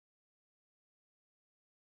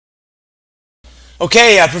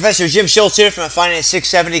Okay, Professor Jim Schultz here from a Finance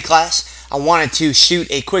 670 class. I wanted to shoot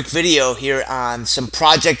a quick video here on some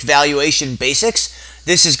project valuation basics.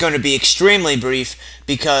 This is going to be extremely brief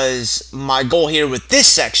because my goal here with this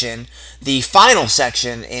section, the final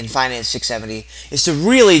section in Finance 670, is to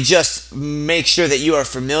really just make sure that you are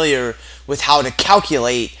familiar with how to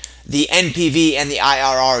calculate the NPV and the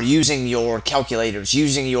IRR using your calculators,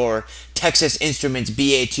 using your Texas Instruments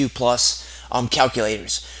BA2 Plus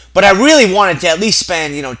calculators. But I really wanted to at least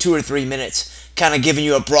spend 2 or 3 minutes kind of giving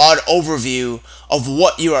you a broad overview of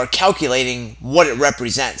what you are calculating, what it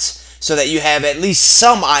represents, so that you have at least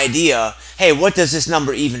some idea, hey, what does this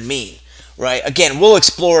number even mean, right? Again, we'll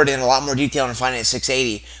explore it in a lot more detail in Finance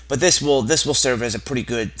 680, but this will serve as a pretty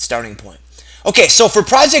good starting point. Okay, so for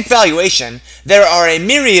project valuation, there are a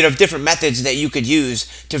myriad of different methods that you could use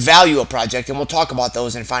to value a project, and we'll talk about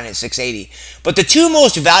those in Finance 680. But the two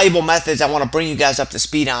most valuable methods I want to bring you guys up to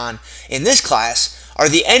speed on in this class are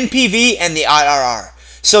the NPV and the IRR.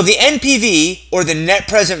 So the NPV, or the net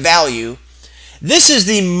present value, this is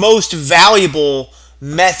the most valuable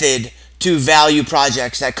method to value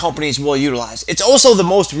projects that companies will utilize. It's also the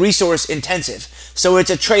most resource intensive. So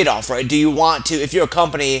it's a trade-off, right? Do you want to, if you're a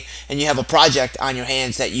company and you have a project on your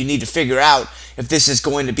hands that you need to figure out if this is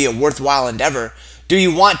going to be a worthwhile endeavor, do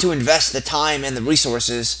you want to invest the time and the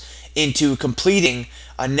resources into completing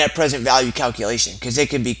a net present value calculation? Because it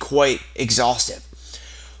can be quite exhaustive.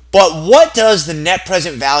 But what does the net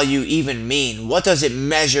present value even mean? What does it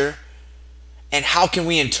measure? And how can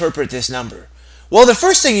we interpret this number? Well, the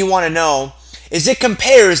first thing you want to know is it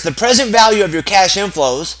compares the present value of your cash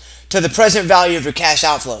inflows to the present value of your cash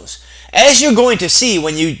outflows. As you're going to see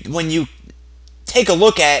when you take a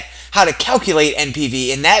look at how to calculate NPV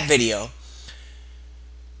in that video,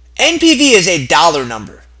 NPV is a dollar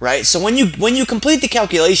number, right? So when you complete the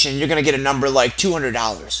calculation, you're going to get a number like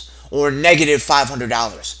 $200 or negative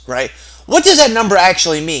 $500, right? What does that number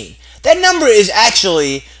actually mean? That number is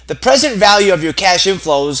actually the present value of your cash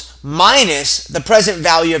inflows minus the present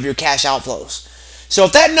value of your cash outflows. So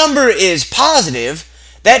if that number is positive,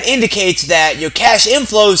 that indicates that your cash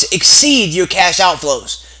inflows exceed your cash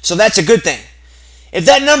outflows. So that's a good thing. If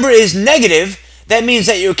that number is negative, that means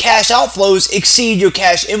that your cash outflows exceed your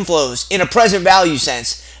cash inflows in a present value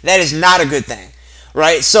sense. That is not a good thing,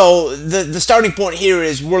 right? So the starting point here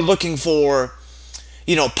is we're looking for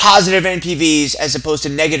positive NPVs as opposed to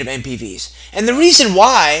negative NPVs. And the reason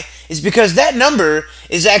why is because that number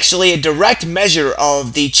is actually a direct measure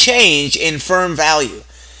of the change in firm value.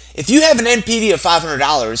 If you have an NPV of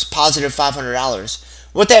 $500, positive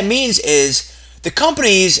 $500, what that means is the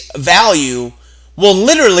company's value will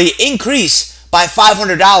literally increase by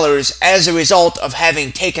 $500 as a result of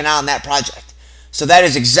having taken on that project. So that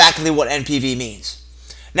is exactly what NPV means.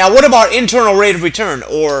 Now, what about internal rate of return,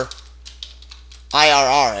 or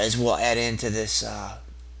IRR, as we'll add into this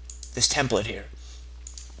this template here?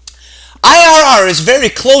 IRR is very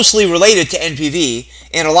closely related to NPV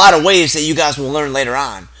in a lot of ways that you guys will learn later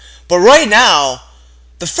on. But right now,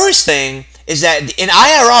 the first thing is that an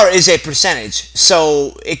IRR is a percentage.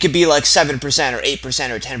 So it could be like 7% or 8%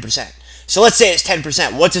 or 10%. So let's say it's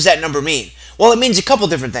 10%. What does that number mean? Well, it means a couple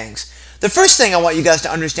different things. The first thing I want you guys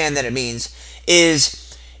to understand that it means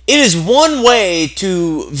is it is one way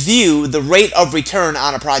to view the rate of return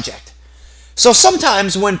on a project. So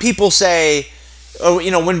sometimes when people say, or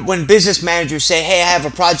when business managers say, hey, I have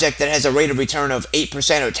a project that has a rate of return of 8%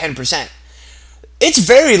 or 10%, it's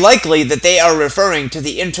very likely that they are referring to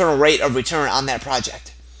the internal rate of return on that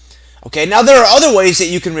project. Okay, now there are other ways that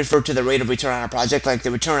you can refer to the rate of return on a project, like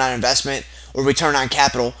the return on investment or return on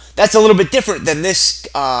capital. That's a little bit different than this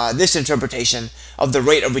interpretation of the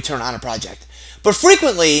rate of return on a project. But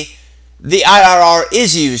frequently, the IRR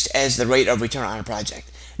is used as the rate of return on a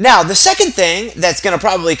project. Now, the second thing that's going to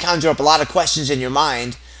probably conjure up a lot of questions in your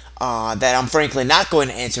mind that I'm frankly not going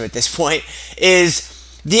to answer at this point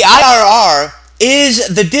is the IRR is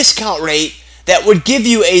the discount rate that would give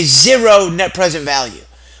you a zero net present value,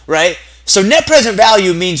 right? So net present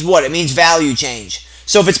value means what? It means value change.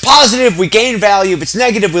 So if it's positive, we gain value. If it's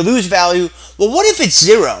negative, we lose value. Well, what if it's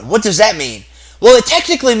zero? What does that mean? Well, it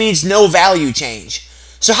technically means no value change.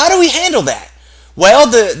 So how do we handle that? Well,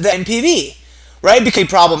 the NPV, right? Because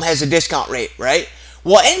problem has a discount rate, right?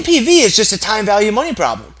 Well, NPV is just a time value money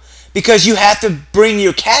problem because you have to bring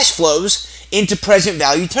your cash flows into present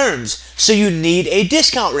value terms. So you need a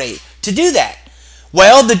discount rate to do that.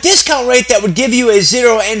 Well, the discount rate that would give you a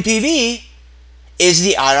zero NPV is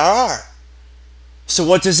the IRR. So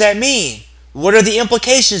what does that mean? What are the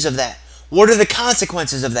implications of that? What are the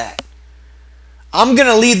consequences of that? I'm going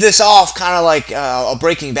to leave this off kind of like a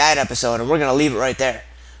Breaking Bad episode, and we're going to leave it right there.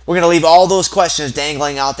 We're going to leave all those questions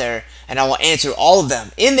dangling out there, and I will answer all of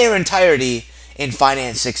them in their entirety in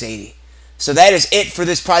Finance 680. So that is it for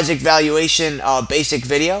this project valuation basic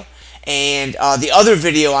video. And the other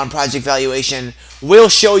video on project valuation will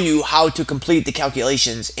show you how to complete the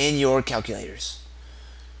calculations in your calculators.